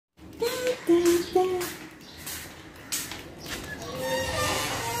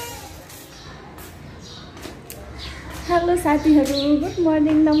Hello साथीहरु, good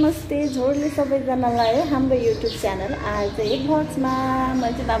morning, नमस्ते। झोडले सबैजनालाई हाम्रो युट्युब च्यानल आज एक बक्समा म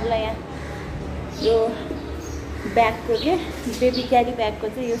चाहिँ बाबुलाई यहाँ यो ब्यागको के बेबी क्यारी ब्यागको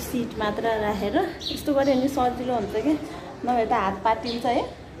चाहिँ यो सिट मात्र राखेर यस्तो गरे भने सजिलो हुन्छ के, नभए त हात पातिन्छ है।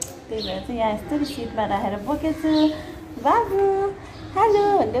 त्यही भएर चाहिँ यहाँ यस्तो सिटमा राखेर बोकेछु। बाबु हेलो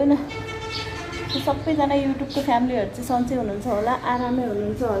भन्देऊ न। सबैजना युट्युबको फ्यामिलीहरु चाहिँ सन्चै हुनुहुन्छ होला, आरामै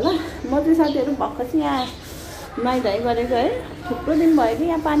हुनुहुन्छ होला। म चाहिँ साथीहरु भर्खर चाहिँ यहाँ नुहाइधुवाइ गरेको है। थुप्रो दिन भयो कि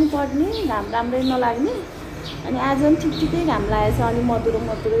यहाँ पानी पर्ने, घाम राम्रै नलाग्ने। अनि आज पनि ठिकै घाम लागेछ, अलि मधुरो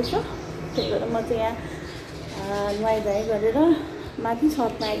छ। त्यही भएर म चाहिँ यहाँ नुहाइधुवाइ गरेर माथि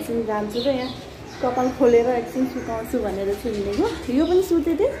छतमा एकछिन जान्छु र यहाँ कपाल खोलेर एकछिन सुकाउँछु भनेर चाहिँ हिँडेको। यो पनि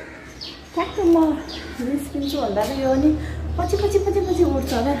सुते थिएँ, ठ्याक्क म निस्किन्छु भन्दा त यो नि पछि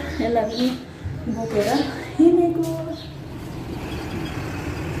उठ्छ होला। यसलाई पनि बोकेर हिँडेको।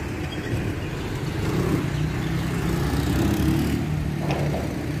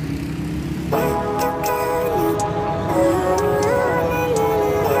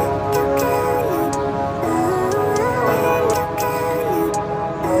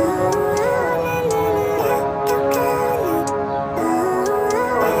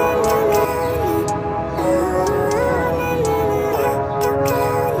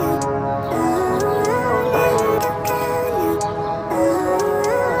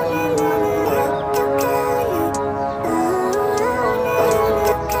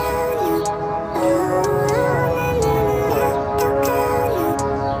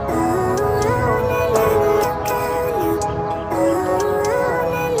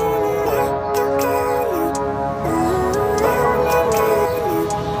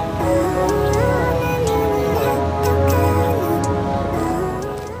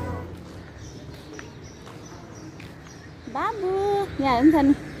 बाबु यहाँ हेर्नु छ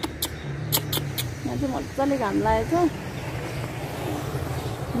नि, यहाँ चाहिँ मजाले घाम लागेको छ।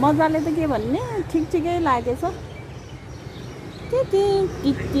 मजाले त के भन्ने, ठिकै लागेछ।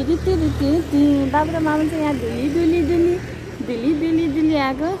 बाबु र मामा चाहिँ यहाँ धुली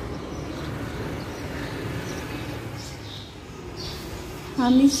आएको।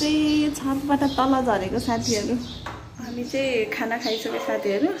 हामी चाहिँ छतबाट तल झरेको साथीहरु। हामी चाहिँ खाना खाइसक्यो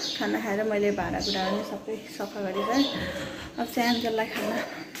साथीहरु। खाना खाएर मैले भाँडाकुँडा पनि सबै सफा गरिसकेँ। अब चाहिँ एन्जललाई खाना,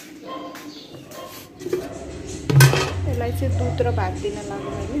 यसलाई चाहिँ दुध र भात दिन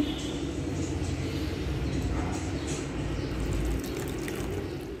लाग्यो मैले।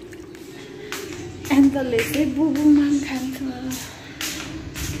 एन्जलले चाहिँ बुबुमान खान्छ।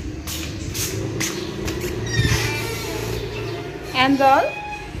 एन्जल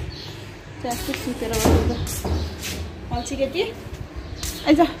त्यस्तो सुतेर बसेको अल्छी केटी,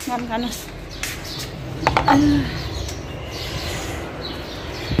 आइज घाम खानु।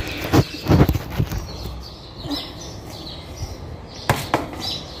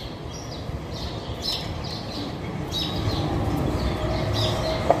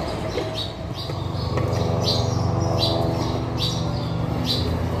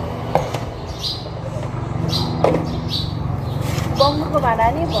 बङ्गुको भाडा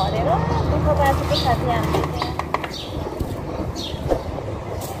नि भरेर दुःख बाँचेको साथी हामीले त्यहाँ।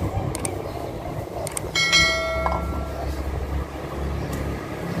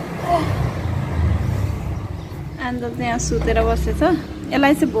 एन्जल चाहिँ यहाँ सुतेर बसेछ।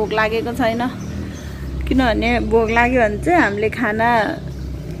 यसलाई चाहिँ भोक लागेको छैन, किनभने भोक लाग्यो भने चाहिँ हामीले खाना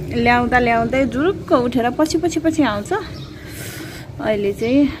ल्याउँदै जुरुक्क उठेर पछि आउँछ। अहिले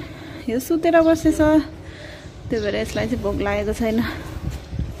चाहिँ यो सुतेर बसेछ, त्यही भएर यसलाई चाहिँ भोक लागेको छैन।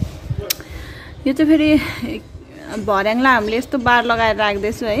 यो चाहिँ फेरि भर्याङलाई हामीले यस्तो बार लगाएर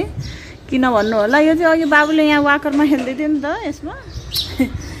राख्दैछु है, किन भन्नु होला। यो चाहिँ अघि बाबुले यहाँ वाकरमा खेल्दै थियो नि त, यसमा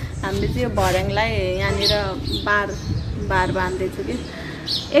हामीले चाहिँ यो भर्याङलाई यहाँनिर बार बाँध्दैछु कि।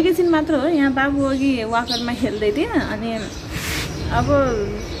 एकैछिन मात्र हो, यहाँ बाबु अघि वाकरमा खेल्दै थियो। अनि अब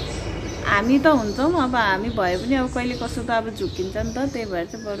हामी त हुन्छौँ, अब हामी भए पनि अब कहिले कसो त अब झुक्किन्छ नि त। त्यही भएर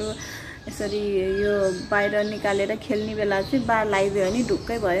चाहिँ बरु यसरी यो बाहिर निकालेर खेल्ने बेला चाहिँ बार लगाइदियो भने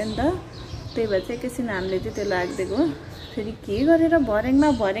ढुक्कै भयो नि त। त्यही भएर चाहिँ एकैछिन हामीले चाहिँ त्यो राखिदिएको हो। फेरि के गरेर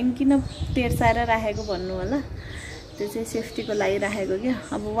भर्याङ किन तेर्साएर राखेको भन्नु होला। त्यो चाहिँ सेफ्टीको लागि राखेको क्या।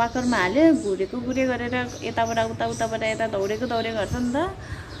 अब वाकरमा हाल्यो, घुरे गरेर यताबाट उताबाट यता दौडेको गर्छ नि त।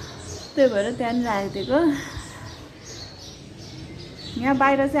 त्यही भएर त्यहाँ नि राखिदिएको। यहाँ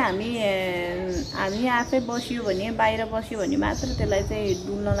बाहिर चाहिँ हामी आफै बस्यो भने, बाहिर बस्यो भने मात्र त्यसलाई चाहिँ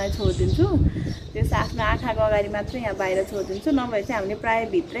डुल्नलाई छोडिदिन्छु। त्यस आफ्नो आँखाको अगाडि मात्र यहाँ बाहिर छोडिदिन्छु, नभए चाहिँ हामीले प्रायः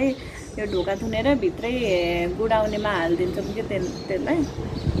भित्रै यो ढोका थुनेर भित्रै गुडाउनेमा हालिदिन्छौँ कि त्यसलाई।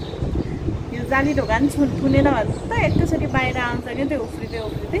 यो जाली ढोका नि थुनेर त एकैचोटि बाहिर आउँछ क्या त्यो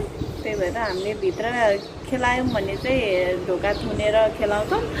उफ्रिँदै त्यही भएर हामीले भित्र खेलायौँ भने चाहिँ ढोका थुनेर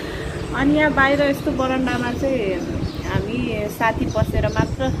खेलाउँछौँ। अनि यहाँ बाहिर यस्तो बरन्डामा चाहिँ हामी साथी पसेर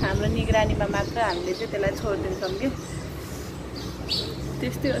मात्र हाम्रो निगरानीमा मात्र हामीले चाहिँ त्यसलाई छोडिदिन्छौँ कि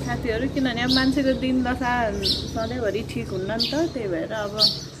त्यस्तै हो साथीहरू। किनभने अब मान्छेको दिन दशा सधैँभरि ठिक हुन्न नि त, त्यही भएर अब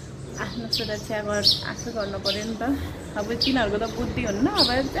आफ्नो सुरक्षा आशा गर्नु पऱ्यो नि त। अब तिनीहरूको त बुद्धि हुन्न, अब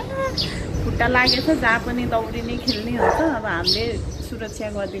जहाँ खुट्टा लागेछ जहाँ पनि दौडिने खेल्ने हुन्छ, अब हामीले सुरक्षा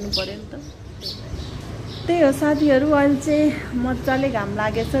गरिदिनु पऱ्यो नि त। त्यही हो साथीहरू, अहिले चाहिँ मजाले घाम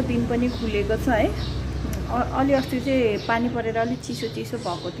लागेछ, दिन पनि खुलेको छ है। अलि अस्ति चाहिँ पानी परेर अलिक चिसो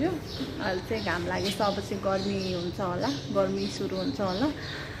भएको थियो, अहिले चाहिँ घाम लागेछ। अब चाहिँ गर्मी हुन्छ होला, गर्मी सुरु हुन्छ होला।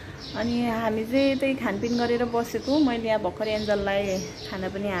 अनि हामी चाहिँ त्यही खानपिन गरेर बसेको। मैले यहाँ भर्खर एन्जललाई खाना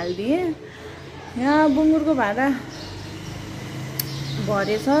पनि हालिदिएँ। यहाँ बुङ्गुरको भाँडा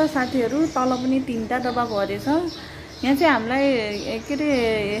भरेछ साथीहरू, तल पनि 3टा डब्बा भरेछ। यहाँ चाहिँ हामीलाई के अरे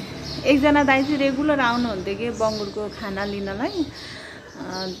एकजना दाइ चाहिँ रेगुलर आउनुहुन्थ्यो कि बङ्गुरको खाना लिनलाई।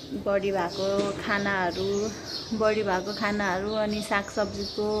 बढी भएको खानाहरू अनि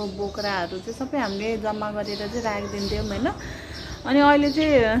सागसब्जीको बोक्राहरू चाहिँ सबै हामीले जम्मा गरेर चाहिँ राखिदिन्थ्यौँ होइन। अनि अहिले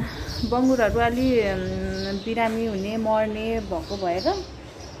चाहिँ बङ्गुरहरू अलि बिरामी हुने मर्ने भएको भएर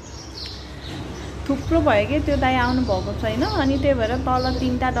थुप्रो भयो कि त्यो दाइ आउनु भएको छैन। अनि त्यही भएर तल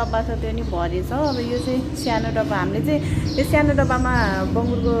 3टा डब्बा छ, त्यो नि भरेछ। अब यो चाहिँ सानो डब्बा, हामीले चाहिँ यो सानो डब्बामा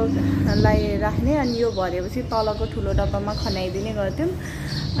बङ्गुरकोलाई राख्ने, अनि यो भरेपछि तलको ठुलो डब्बामा खनाइदिने गर्थ्यौँ।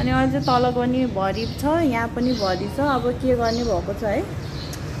 अनि अहिले चाहिँ तलको पनि भरि छ, यहाँ पनि भरि छ। अब के गर्ने भएको छ है।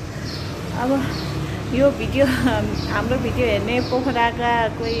 अब यो भिडियो हाम्रो भिडियो हेर्ने पोखराका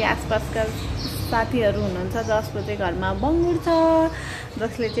कोही आसपासका साथीहरू हुनुहुन्छ जसको चाहिँ घरमा बङ्गुर छ,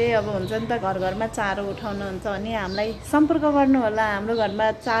 जसले चाहिँ अब हुन्छ नि त घरमा चारो उठाउनुहुन्छ भने हामीलाई सम्पर्क गर्नु होला। हाम्रो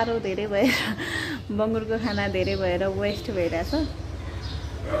घरमा चारो धेरै भएर बङ्गुरको खाना धेरै भएर वेस्ट भइरहेछ।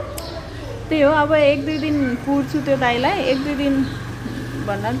 त्यही हो, अब 1-2 दिन पुर्छु त्यो दाइलाई। 1-2 दिन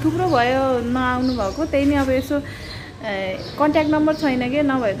भन्दा थुप्रो भयो नआउनु भएको, त्यही नै अब यसो कन्ट्याक्ट नम्बर छैन कि,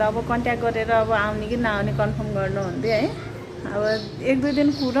 नभए त अब कन्ट्याक्ट गरेर अब आउने कि नआउने कन्फर्म गर्नुहुन्थ्यो है। अब 1-2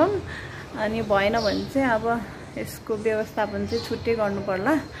 दिन पुरौँ, अनि भएन भने चाहिँ अब यसको व्यवस्थापन चाहिँ छुट्टै गर्नु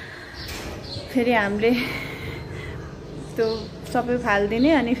पर्ला। फेरि हामीले त्यो सबै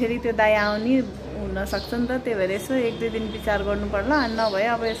फालिदिने, अनि फेरि त्यो दाइ आउने हुनसक्छ नि त। त्यही भएर यसो 1-2 दिन विचार गर्नु पर्ला, अनि नभए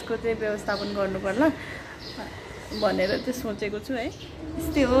अब यसको चाहिँ व्यवस्थापन गर्नु पर्ला भनेर चाहिँ सोचेको छु है।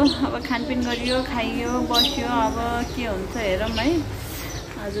 यस्तै हो, अब खानपिन गरियो, खाइयो, बस्यो। अब के हुन्छ हेरौँ है,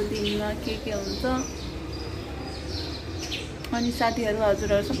 आज दिनमा के हुन्छ। अनि साथीहरू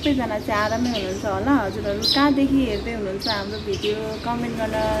हजुरहरू सबैजना चाहिँ आरामै हुनुहुन्छ होला। हजुरहरू कहाँदेखि हेर्दै हुनुहुन्छ हाम्रो भिडियो कमेन्ट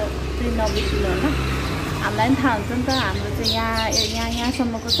गर्न चाहिँ नबिर्सिनु होला। हामीलाई पनि थाहा हुन्छ नि त हाम्रो चाहिँ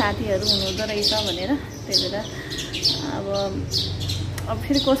यहाँसम्मको साथीहरू हुनुहुँदो रहेछ भनेर। त्यही भएर अब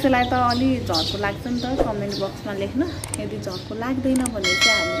फेरि कसैलाई त अलि झर्को लाग्छ नि त कमेन्ट बक्समा लेख्न। यदि झर्को लाग्दैन भने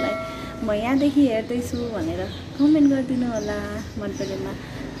चाहिँ हामीलाई म यहाँदेखि हेर्दैछु भनेर कमेन्ट गरिदिनु होला। मन परेमा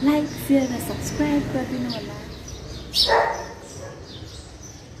लाइक सेयर र सब्सक्राइब गरिदिनु होला।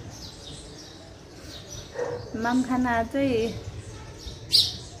 माम खाना चाहिँ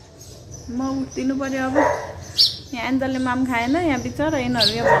म उठ्दिनु पर्यो। अब यहाँ एन्जलले माम खाएन, यहाँ बिचरा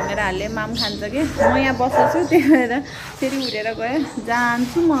यिनीहरू यहाँ भमेर हाल्ने माम खान्छ कि म यहाँ बसेको छु, त्यही भएर फेरि उडेर गयो।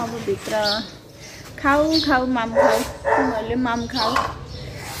 जान्छु म अब भित्र। खाऊ माम खाऊ, तिमीहरूले माम खाऊ,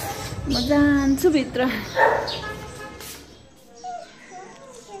 म जान्छु भित्र।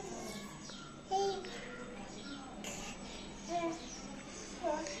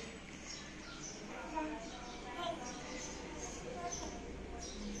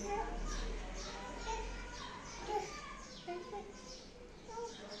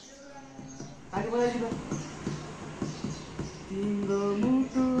 तिम्रो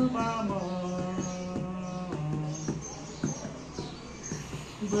मुटुमा म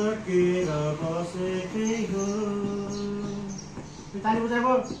बकेर बसेकै हो। ताली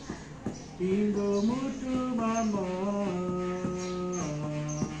बजाएको। तिम्रो मुटुमा म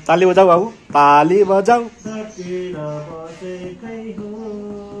ताली बजाऊ बाबु, ताली बजाऊ। बकेर बसेकै हो,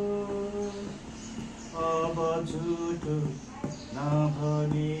 अब झुटो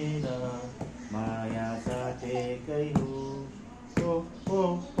नभनेर माया साथेकै हो।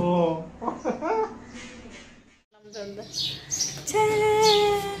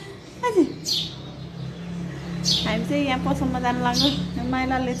 हामी चाहिँ यहाँ पसलमा जानु लाग्यो।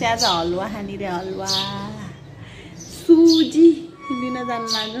 माइलाले चाहिँ आज हलुवा खाने रे, हलुवा सुजी लिन जानु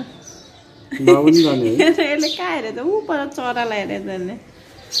लाग्यो। यसले कहाँ हेरेछ ऊ पर चरालाई हेरेछ भने।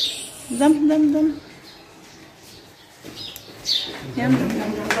 जाम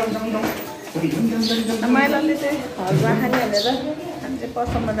माइलाले चाहिँ हलुवा खाने भनेर हामी चाहिँ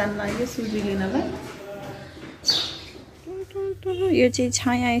पसलमा जानु लाग्यो सुजी लिनलाई। यो चाहिँ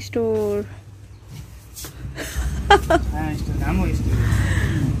छाया स्टोर।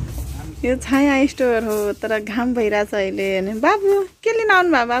 यो छाया स्टोर हो तर घाम भइरहेछ अहिले। अनि बाबु के लिन आउनु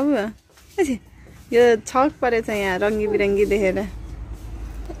भयो बाबु? यो छक परेछ यहाँ रङ्गी बिरङ्गी देखेर।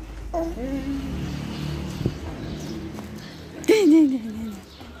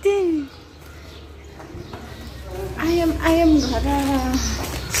 आयम घर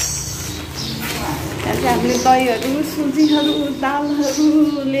हामीले दहीहरू सुजीहरू दालहरू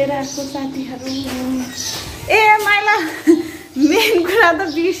लिएर आएको साथीहरू। ए माइला मेन कुरा त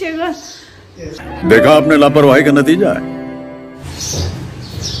बिर्सेको। देखा आपने लापरवाही का नतीजा है।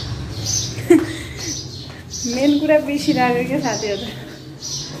 मेन कुरा बिर्सिरहेको क्या साथीहरू।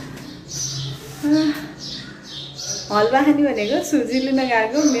 हलुवा खाने भनेको सुजी लिन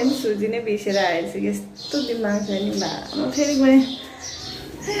गएको मेन सुजी नै बिर्सेर आएछ। यस्तो दिमाग छ नि बा। फेरि गएँ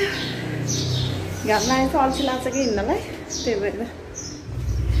घाम लागेको अल्छी लाग्छ कि हिँड्नलाई त्यही भएर।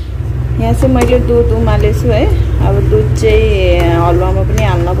 यहाँ चाहिँ मैले दुध उमालेछु है। अब दुध चाहिँ हलुवामा पनि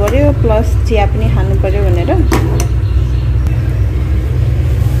हाल्न पर्यो प्लस चिया पनि खानु पर्यो भनेर।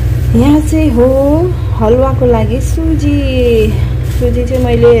 यहाँ चाहिँ हो हलुवाको लागि सुजी। सुजी चाहिँ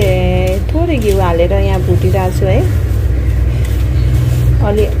मैले थोरै घिउ हालेर यहाँ भुटिरहेको छु है।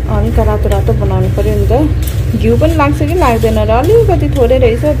 हल्का रातो रातो बनाउनु पर्यो नि त। घिउ पनि लाग्छ कि लाग्दैन र अलिकति थोरै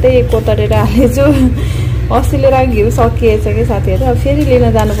रहेछ त्यही कोतरेर हालेछु। अस्ति लिएर घिउ सकिएछ कि साथीहरू। अब फेरि लिन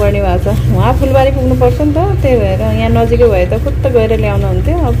जानुपर्ने भएको छ। उहाँ फुलबारी पुग्नुपर्छ नि त त्यही भएर यहाँ नजिकै भए त खुट्ट गएर ल्याउनु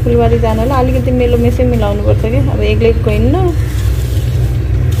हुन्थ्यो। अब फुलबारी जानलाई अलिकति मेलोमेसै मिलाउनुपर्छ कि अब एक्लै गइन्न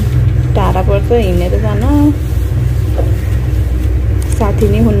टाढा पर्छ हिँडेर जान। साथी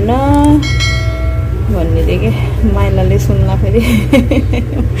नै हुन्न भन्ने रे कि माइलाले सुन्ला फेरि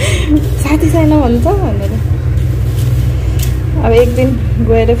साथी छैन भन्छ भनेर। अब एक दिन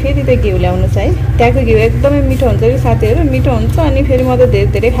गएर फेरि त्यो घिउ ल्याउनु छ है। त्यहाँको घिउ एकदमै मिठो हुन्छ कि साथीहरू। मिठो हुन्छ अनि फेरि म त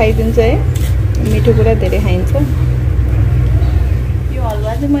धेरै धेरै खाइदिन्छु है। मिठो कुरा धेरै खाइन्छ। यो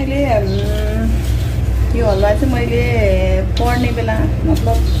हलुवा चाहिँ मैले पढ्ने बेला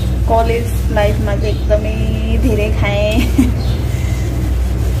मतलब कलेज लाइफमा चाहिँ एकदमै धेरै खाएँ।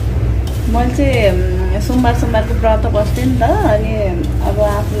 मैले चाहिँ सोमबारको व्रत बस्थेँ नि त। अनि अब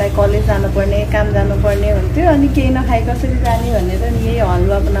आफूलाई कलेज जानुपर्ने काम जानुपर्ने हुन्थ्यो। अनि केही नखाइ कसरी जाने भनेर नि यही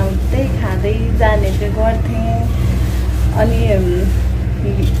हलुवा बनाउँदै खाँदै जाने चाहिँ गर्थेँ। अनि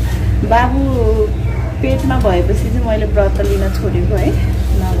बाबु पेटमा भएपछि चाहिँ मैले व्रत लिन छोडेको है।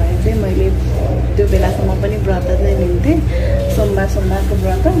 नभए चाहिँ मैले त्यो बेलासम्म पनि व्रत चाहिँ लिन्थेँ सोमबारको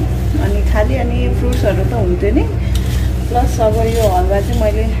व्रत। अनि खालि अनि फ्रुट्सहरू त हुन्थ्यो नि प्लस अब यो हलुवा चाहिँ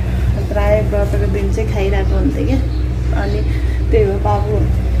मैले प्रायः व्रतको दिन चाहिँ खाइरहेको हुन्थेँ क्या। अनि त्यही हो बाबु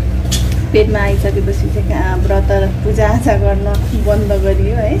पेटमा आइसकेपछि चाहिँ व्रत पूजाआजा गर्न बन्द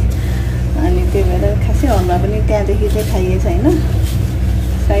गरियो है। अनि त्यही भएर खासै हलुवा पनि त्यहाँदेखि चाहिँ खाइए छैन।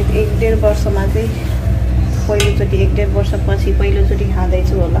 सायद 1-1.5 वर्षमा चाहिँ पहिलोचोटि 1-1.5 वर्षपछि पहिलोचोटि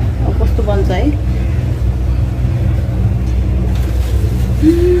खाँदैछु होला। अब कस्तो बन्छ है।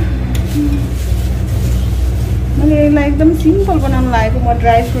 मैले यसलाई एकदम सिम्पल बनाउनु लागेको। म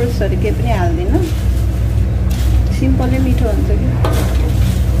ड्राई फ्रुट्सहरू केही पनि हाल्दिनँ। सिम्पलै मिठो हुन्छ कि।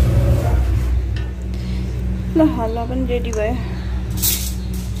 ल हलुवा पनि रेडी भयो।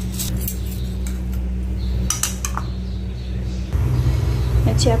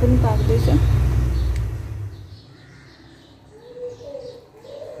 चिया पनि पाक्दैछ।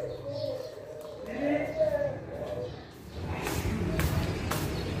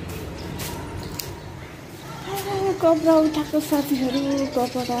 कपडा उठाएको साथीहरू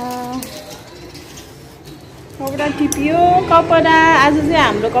कपडा टिप्यो। कपडा आज चाहिँ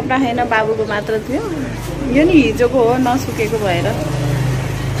हाम्रो कपडा छैन बाबुको मात्र थियो। यो नि हिजोको हो नसुकेको भएर।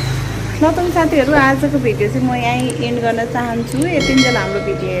 ल त साथीहरू आजको भिडियो चाहिँ म यहीँ एन्ड गर्न चाहन्छु। यतिन्जेल हाम्रो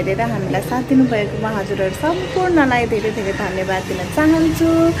भिडियो हेरेर हामीलाई साथ दिनुभएकोमा हजुरहरू सम्पूर्णलाई धेरै धेरै धन्यवाद दिन चाहन्छु।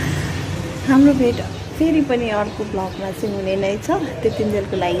 हाम्रो भेट फेरि पनि अर्को ब्लगमा चाहिँ हुने नै छ।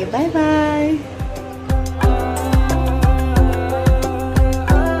 त्यतिन्जेलको लागि बाई बाई।